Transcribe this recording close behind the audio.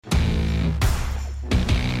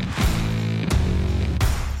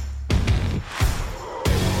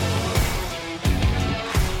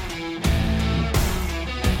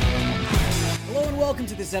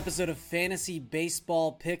this episode of Fantasy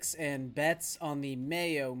Baseball Picks and Bets on the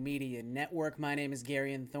Mayo Media Network. My name is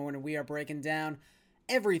Gary Thorne, and we are breaking down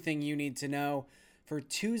everything you need to know for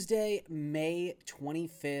Tuesday, May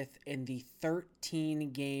 25th in the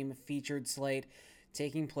 13-game featured slate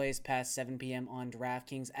taking place past 7 p.m. on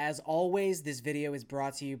DraftKings. As always, this video is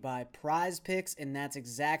brought to you by Prize Picks, and that's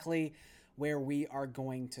exactly where we are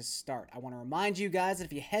going to start. I want to remind you guys that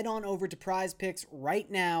if you head on over to Prize Picks right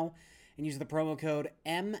now and use the promo code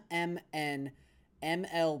MMNMLB,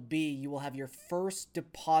 you will have your first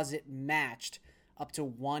deposit matched up to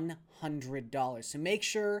 $100. So make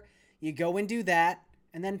sure you go and do that,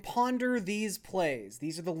 and then ponder these plays.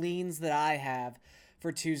 These are the leans that I have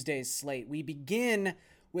for Tuesday's slate. We begin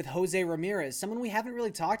with Jose Ramirez, someone we haven't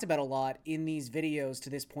really talked about a lot in these videos to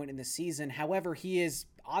this point in the season. However, he is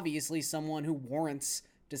obviously someone who warrants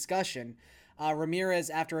discussion.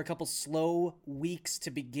 Ramirez, after a couple slow weeks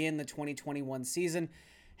to begin the 2021 season,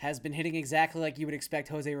 has been hitting exactly like you would expect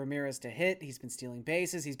Jose Ramirez to hit. He's been stealing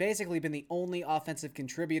bases. He's basically been the only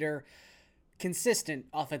consistent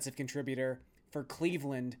offensive contributor for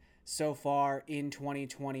Cleveland so far in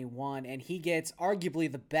 2021, and he gets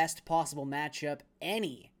arguably the best possible matchup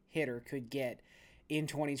any hitter could get in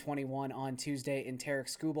 2021 on Tuesday in Tarik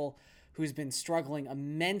Skubal, who's been struggling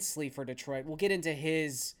immensely for Detroit. We'll get into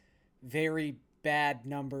his very bad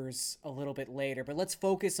numbers a little bit later, but let's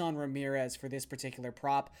focus on Ramirez for this particular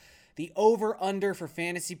prop. The over-under for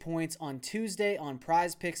fantasy points on Tuesday on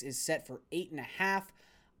Prize Picks is set for 8.5.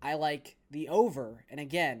 I like the over, and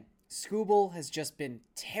again, Skubal has just been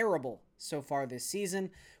terrible so far this season,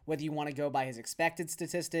 whether you want to go by his expected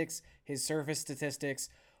statistics, his surface statistics,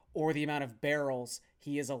 or the amount of barrels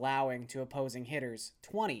he is allowing to opposing hitters.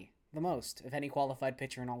 20, the most of any qualified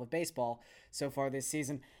pitcher in all of baseball so far this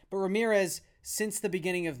season. But Ramirez, since the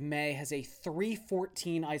beginning of May, has a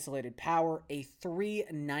 314 isolated power, a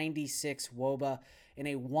 396 WOBA, and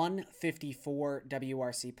a 154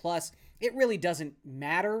 WRC+. It really doesn't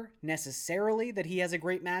matter necessarily that he has a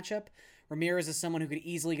great matchup. Ramirez is someone who could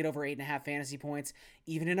easily get over 8.5 fantasy points,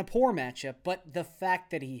 even in a poor matchup. But the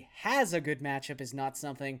fact that he has a good matchup is not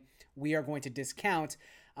something we are going to discount.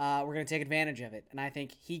 We're going to take advantage of it. And I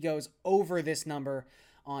think he goes over this number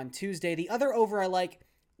on Tuesday. The other over I like,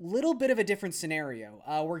 little bit of a different scenario.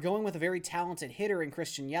 We're going with a very talented hitter in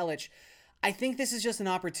Christian Yelich. I think this is just an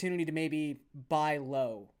opportunity to maybe buy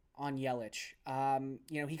low on Yelich.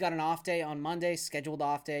 He got an off day on Monday, scheduled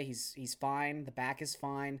off day. He's fine. The back is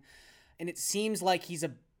fine. And it seems like he's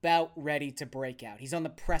about ready to break out. He's on the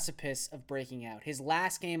precipice of breaking out. His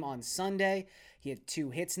last game on Sunday, he had 2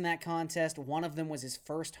 hits in that contest. One of them was his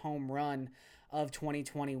first home run of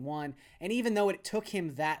 2021. And even though it took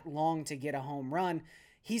him that long to get a home run,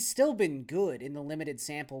 he's still been good in the limited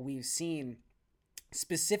sample we've seen,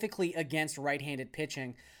 specifically against right-handed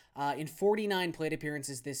pitching. In 49 plate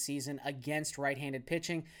appearances this season against right-handed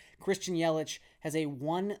pitching, Christian Yelich has a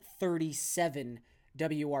 137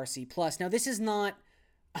 WRC+. Now, this is not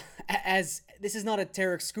a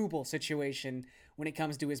Tarik Skubal situation when it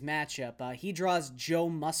comes to his matchup. He draws Joe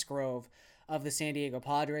Musgrove of the San Diego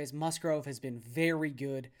Padres. Musgrove has been very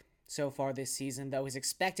good so far this season, though his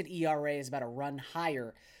expected ERA is about a run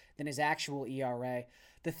higher than his actual ERA.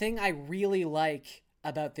 The thing I really like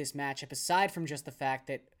about this matchup, aside from just the fact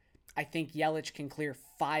that I think Yelich can clear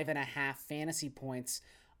 5.5 fantasy points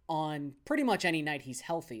on pretty much any night he's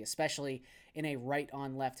healthy, especially in a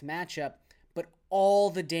right-on-left matchup, but all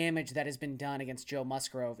the damage that has been done against Joe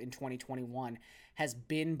Musgrove in 2021 has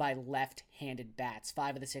been by left-handed bats.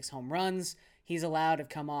 5 of the 6 home runs he's allowed have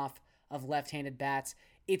come off of left-handed bats.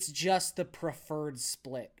 It's just the preferred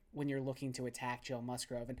split when you're looking to attack Joe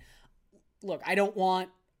Musgrove. And look, I don't want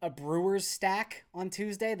a Brewers stack on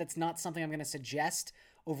Tuesday. That's not something I'm going to suggest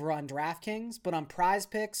over on DraftKings, but on Prize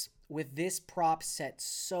Picks, with this prop set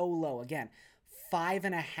so low, again,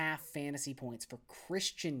 5.5 fantasy points for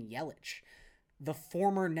Christian Yelich, the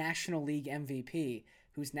former National League MVP,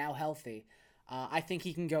 who's now healthy. I think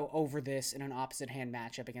he can go over this in an opposite hand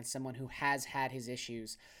matchup against someone who has had his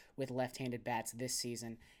issues with left-handed bats this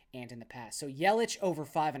season and in the past. So Yelich over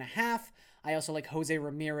 5.5. I also like Jose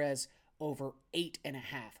Ramirez over 8.5.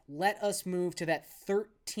 Let us move to that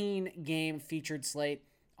 13-game featured slate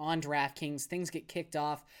on DraftKings. Things get kicked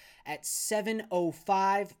off at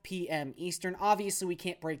 7:05 p.m. Eastern. Obviously, we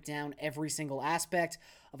can't break down every single aspect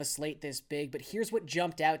of a slate this big, but here's what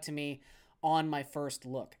jumped out to me on my first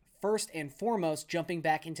look. First and foremost, jumping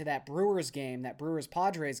back into that Brewers game, that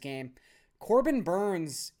Brewers-Padres game, Corbin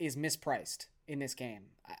Burnes is mispriced in this game.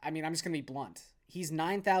 I mean, I'm just going to be blunt. He's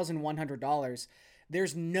 $9,100.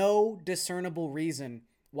 There's no discernible reason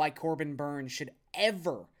why Corbin Burnes should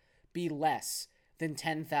ever be less than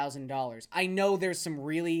 $10,000. I know there's some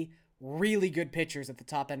really, really good pitchers at the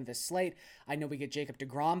top end of this slate. I know we get Jacob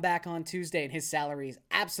deGrom back on Tuesday, and his salary is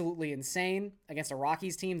absolutely insane against a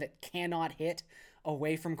Rockies team that cannot hit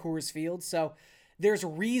away from Coors Field. So there's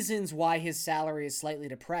reasons why his salary is slightly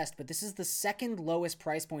depressed, but this is the second lowest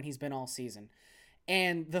price point he's been all season.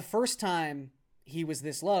 And the first time he was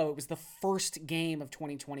this low, it was the first game of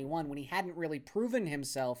 2021 when he hadn't really proven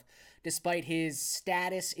himself despite his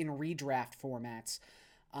status in redraft formats.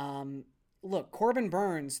 Look, Corbin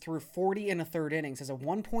Burnes through 40 and a third innings has a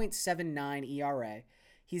 1.79 ERA.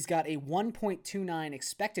 He's got a 1.29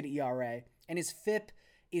 expected ERA, and his FIP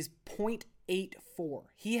is .84.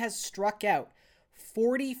 He has struck out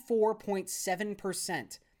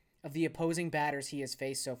 44.7% of the opposing batters he has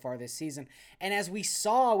faced so far this season. And as we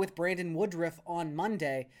saw with Brandon Woodruff on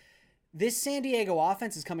Monday, this San Diego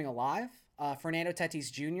offense is coming alive. Fernando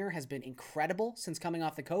Tatis Jr. has been incredible since coming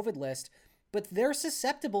off the COVID list, but they're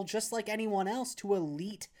susceptible, just like anyone else, to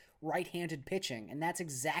elite right-handed pitching, and that's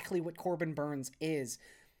exactly what Corbin Burnes is.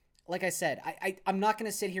 Like I said, I'm not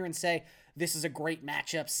going to sit here and say this is a great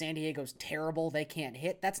matchup, San Diego's terrible, they can't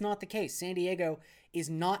hit. That's not the case. San Diego is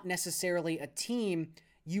not necessarily a team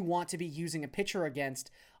you want to be using a pitcher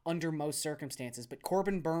against under most circumstances, but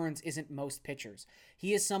Corbin Burnes isn't most pitchers.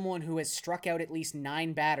 He is someone who has struck out at least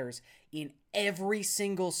 9 batters in every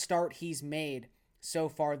single start he's made so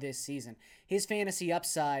far this season. His fantasy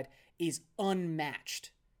upside is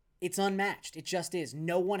unmatched. It's unmatched. It just is.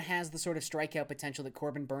 No one has the sort of strikeout potential that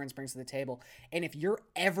Corbin Burnes brings to the table. And if you're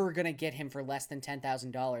ever going to get him for less than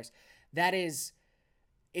 $10,000,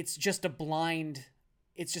 it's just a blind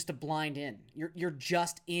in. You're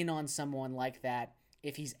just in on someone like that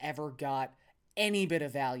if he's ever got any bit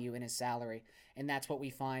of value in his salary. And that's what we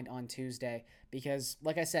find on Tuesday because,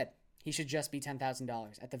 like I said, he should just be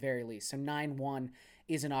 $10,000 at the very least. So 9-1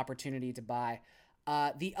 is an opportunity to buy.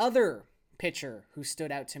 The other pitcher who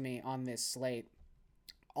stood out to me on this slate,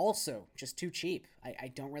 also just too cheap. I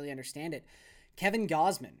don't really understand it. Kevin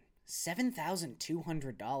Gausman,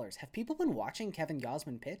 $7,200. Have people been watching Kevin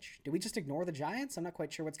Gausman pitch? Do we just ignore the Giants? I'm not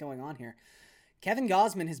quite sure what's going on here. Kevin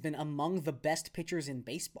Gausman has been among the best pitchers in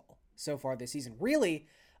baseball so far this season. Really,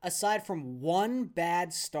 aside from one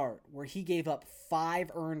bad start where he gave up 5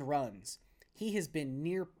 earned runs, he has been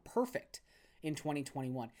near perfect in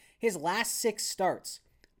 2021. His last 6 starts,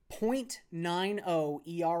 .90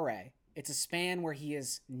 ERA. It's a span where he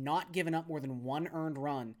has not given up more than 1 earned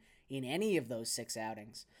run in any of those 6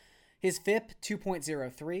 outings. His FIP,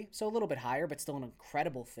 2.03, so a little bit higher, but still an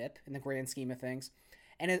incredible FIP in the grand scheme of things.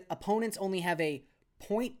 And his opponents only have a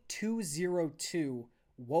 .202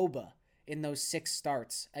 WOBA in those 6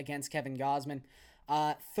 starts against Kevin Gausman.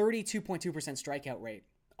 32.2% strikeout rate,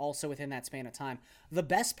 also within that span of time. The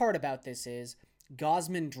best part about this is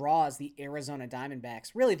Gausman draws the Arizona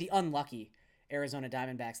Diamondbacks, really the unlucky Arizona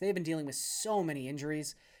Diamondbacks. They've been dealing with so many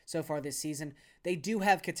injuries so far this season. They do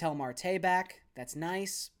have Ketel Marte back. That's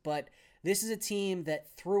nice, but this is a team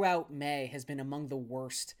that throughout May has been among the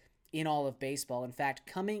worst in all of baseball. In fact,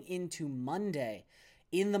 coming into Monday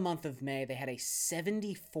in the month of May, they had a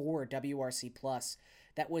 74 WRC plus.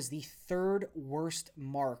 That was the 3rd worst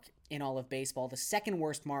mark in all of baseball, the 2nd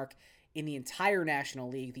worst mark in the entire National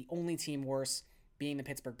League, the only team worse being the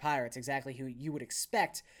Pittsburgh Pirates, exactly who you would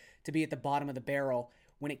expect to be at the bottom of the barrel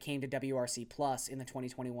when it came to WRC plus in the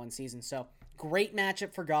 2021 season. So great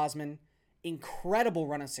matchup for Gausman, incredible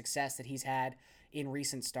run of success that he's had in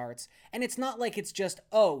recent starts. And it's not like it's just,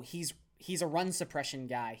 he's a run suppression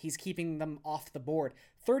guy. He's keeping them off the board.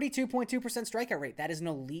 32.2% strikeout rate. That is an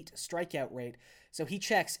elite strikeout rate. So he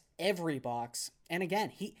checks every box. And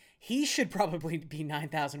again, he should probably be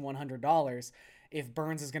 $9,100 if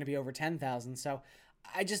Burnes is going to be over $10,000. So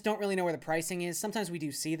I just don't really know where the pricing is. Sometimes we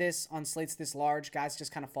do see this on slates this large. Guys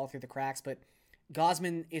just kind of fall through the cracks. But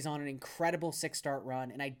Gausman is on an incredible 6-start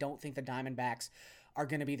run, and I don't think the Diamondbacks are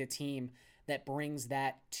going to be the team that brings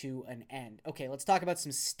that to an end. Okay, let's talk about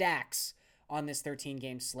some stacks on this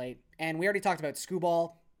 13-game slate. And we already talked about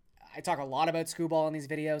Skubal. I talk a lot about Skubal in these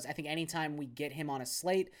videos. I think anytime we get him on a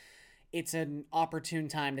slate, it's an opportune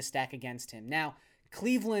time to stack against him. Now,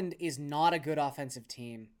 Cleveland is not a good offensive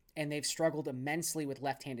team, and they've struggled immensely with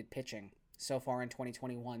left-handed pitching so far in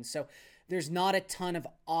 2021. So there's not a ton of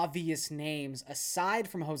obvious names aside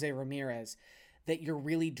from Jose Ramirez that you're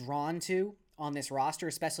really drawn to on this roster,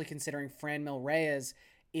 especially considering Franmil Reyes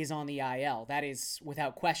is on the IL. That is,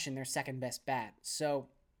 without question, their second best bat. So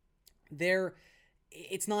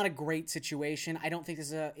it's not a great situation. I don't think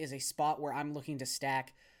this is a spot where I'm looking to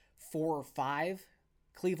stack 4 or 5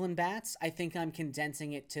 Cleveland bats. I think I'm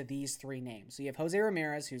condensing it to these 3 names. So you have Jose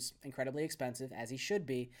Ramirez, who's incredibly expensive, as he should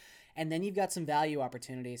be, And then you've got some value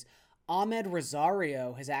opportunities. Ahmed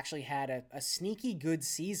Rosario has actually had a sneaky good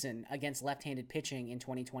season against left-handed pitching in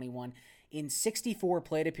 2021 in 62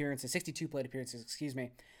 plate appearances, excuse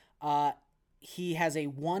me. He has a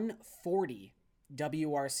 140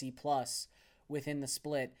 WRC plus within the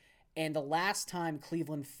split. And the last time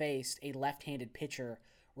Cleveland faced a left-handed pitcher,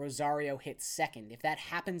 Rosario hit second. If that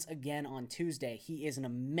happens again on Tuesday, he is an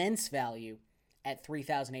immense value at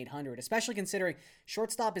 3,800, especially considering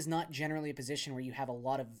shortstop is not generally a position where you have a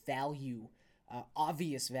lot of value,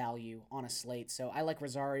 obvious value on a slate. So I like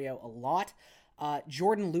Rosario a lot.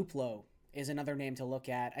 Jordan Luplow is another name to look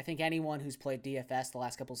at. I think anyone who's played DFS the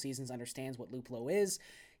last couple seasons understands what Luplow is.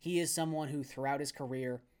 He is someone who throughout his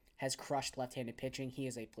career has crushed left-handed pitching. He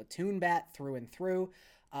is a platoon bat through and through.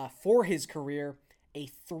 For his career, a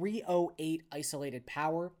 308 isolated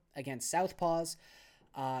power against Southpaws.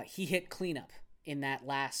 He hit cleanup in that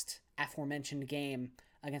last aforementioned game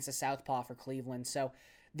against a Southpaw for Cleveland. So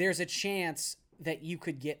there's a chance that you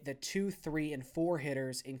could get the 2, 3, and 4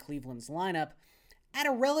 hitters in Cleveland's lineup at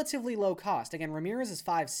a relatively low cost. Again, Ramirez is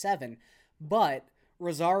 5'7", but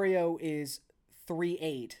Rosario is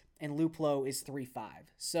 3'8", and Luplow is 3'5".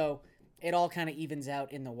 So it all kind of evens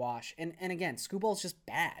out in the wash. And again, Skubal's just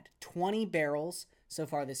bad. 20 barrels so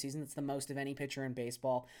far this season. That's the most of any pitcher in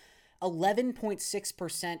baseball.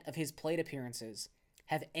 11.6% of his plate appearances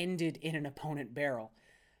have ended in an opponent barrel.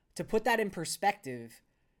 To put that in perspective,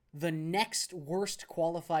 the next worst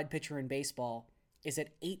qualified pitcher in baseball is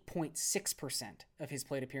at 8.6% of his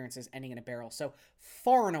plate appearances ending in a barrel. So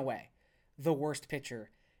far and away, the worst pitcher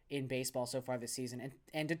in baseball so far this season.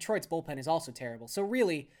 And Detroit's bullpen is also terrible. So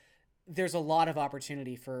really, there's a lot of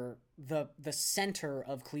opportunity for the center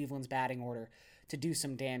of Cleveland's batting order to do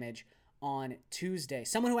some damage on Tuesday.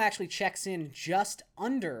 Someone who actually checks in just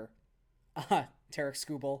under Tarik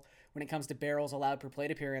Skubal when it comes to barrels allowed per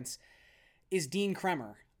plate appearance is Dean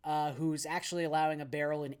Kremer, who's actually allowing a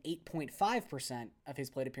barrel in 8.5% of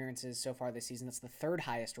his plate appearances so far this season. That's the third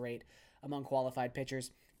highest rate among qualified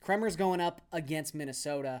pitchers. Kremer's going up against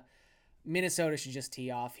Minnesota. Minnesota should just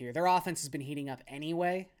tee off here. Their offense has been heating up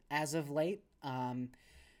anyway as of late.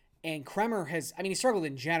 And Kremer he struggled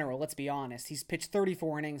in general, let's be honest. He's pitched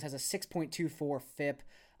 34 innings, has a 6.24 FIP,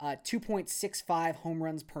 2.65 home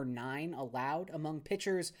runs per 9 allowed among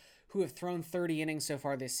pitchers who have thrown 30 innings so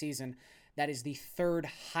far this season. That is the third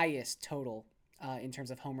highest total in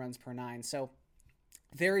terms of home runs per 9. So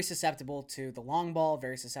very susceptible to the long ball,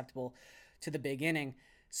 very susceptible to the big inning,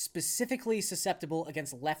 specifically susceptible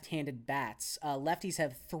against left-handed bats. Lefties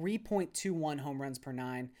have 3.21 home runs per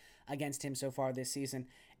 9 against him so far this season,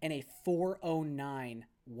 and a 409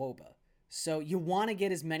 WOBA. So you want to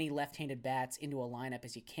get as many left-handed bats into a lineup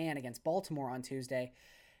as you can against Baltimore on Tuesday.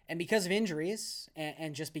 And because of injuries,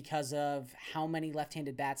 and just because of how many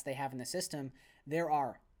left-handed bats they have in the system, there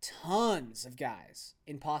are tons of guys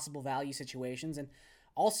in possible value situations. And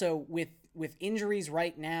also, with injuries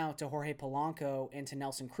right now to Jorge Polanco and to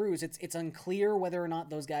Nelson Cruz, it's unclear whether or not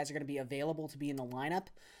those guys are going to be available to be in the lineup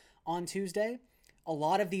on Tuesday. A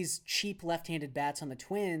lot of these cheap left-handed bats on the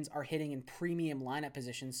Twins are hitting in premium lineup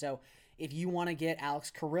positions. So if you want to get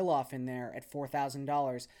Alex Kirilloff in there at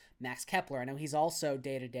 $4,000, Max Kepler, I know he's also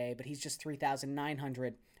day-to-day, but he's just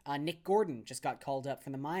 $3,900. Nick Gordon just got called up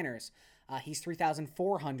from the minors. He's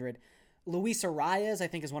 $3,400. Luis Arias, I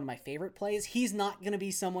think, is one of my favorite plays. He's not going to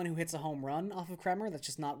be someone who hits a home run off of Kremer. That's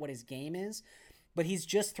just not what his game is. But he's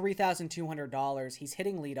just $3,200. He's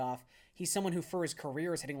hitting leadoff. He's someone who, for his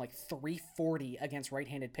career, is hitting like 340 against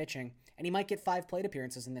right-handed pitching. And he might get 5 plate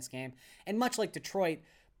appearances in this game. And much like Detroit,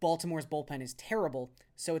 Baltimore's bullpen is terrible.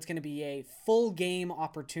 So it's going to be a full game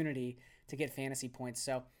opportunity to get fantasy points.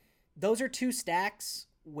 So those are 2 stacks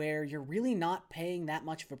where you're really not paying that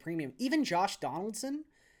much of a premium. Even Josh Donaldson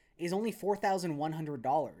is only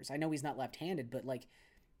 $4,100. I know he's not left-handed, but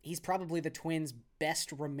he's probably the Twins'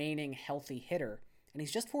 best remaining healthy hitter, and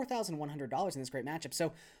he's just $4,100 in this great matchup.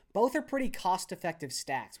 So both are pretty cost-effective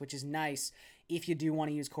stacks, which is nice if you do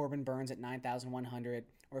want to use Corbin Burns at $9,100,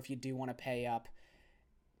 or if you do want to pay up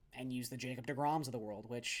and use the Jacob deGroms of the world,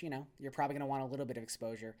 which, you're probably going to want a little bit of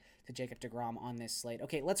exposure to Jacob deGrom on this slate.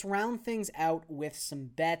 Okay, let's round things out with some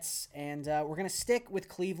bets, and we're going to stick with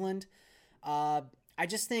Cleveland. I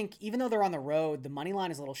just think, even though they're on the road, the money line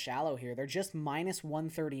is a little shallow here. They're just minus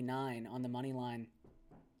 139 on the money line.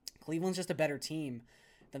 Cleveland's just a better team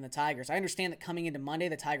than the Tigers. I understand that coming into Monday,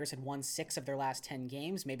 the Tigers had won 6 of their last 10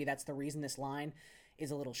 games. Maybe that's the reason this line is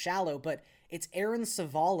a little shallow, but it's Aaron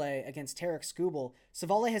Civale against Tarik Skubal.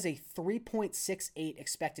 Civale has a 3.68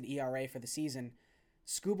 expected ERA for the season.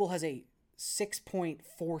 Skubal has a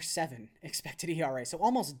 6.47 expected ERA, so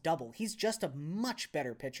almost double. He's just a much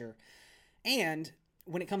better pitcher. And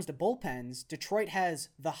when it comes to bullpens, Detroit has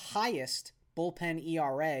the highest bullpen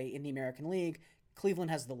ERA in the American League. Cleveland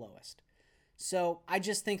has the lowest. So I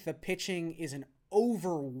just think the pitching is an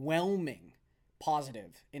overwhelming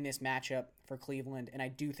positive in this matchup for Cleveland, and I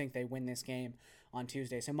do think they win this game on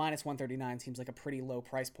Tuesday. So minus 139 seems like a pretty low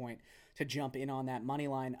price point to jump in on that money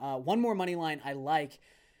line. One more money line I like.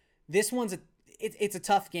 This one's it's a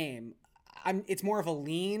tough game. It's more of a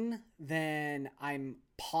lean than I'm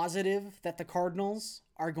positive that the Cardinals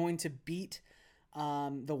are going to beat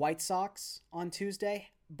the White Sox on Tuesday.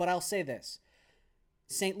 But I'll say this.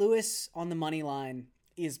 St. Louis on the money line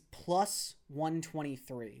is plus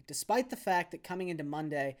 123, despite the fact that coming into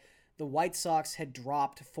Monday, the White Sox had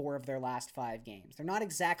dropped 4 of their last 5 games. They're not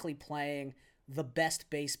exactly playing the best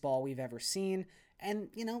baseball we've ever seen. And,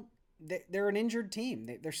 you know, they're an injured team.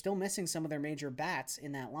 They're still missing some of their major bats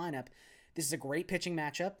in that lineup. This is a great pitching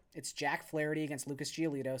matchup. It's Jack Flaherty against Lucas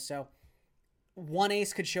Giolito. So one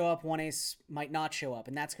ace could show up, one ace might not show up,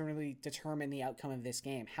 and that's going to really determine the outcome of this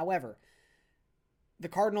game. However, the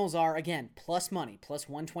Cardinals are, again, plus money, plus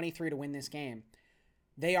 123 to win this game.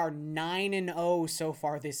 They are 9-0 so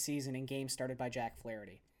far this season in games started by Jack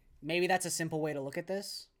Flaherty. Maybe that's a simple way to look at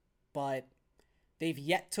this, but they've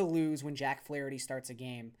yet to lose when Jack Flaherty starts a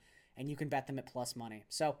game, and you can bet them at plus money.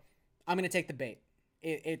 So I'm going to take the bait.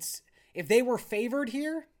 It's if they were favored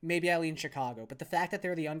here, maybe I lean Chicago. But the fact that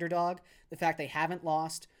they're the underdog, the fact they haven't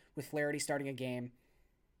lost with Flaherty starting a game,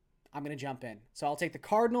 I'm going to jump in. So I'll take the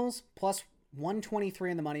Cardinals plus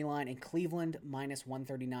 123 on the money line and Cleveland minus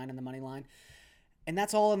 139 on the money line. And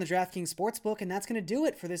that's all on the DraftKings Sportsbook, and that's going to do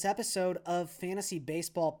it for this episode of Fantasy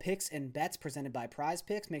Baseball Picks and Bets presented by Prize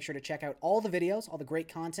Picks. Make sure to check out all the videos, all the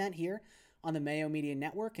great content here on the Mayo Media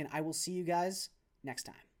Network, and I will see you guys next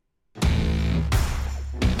time.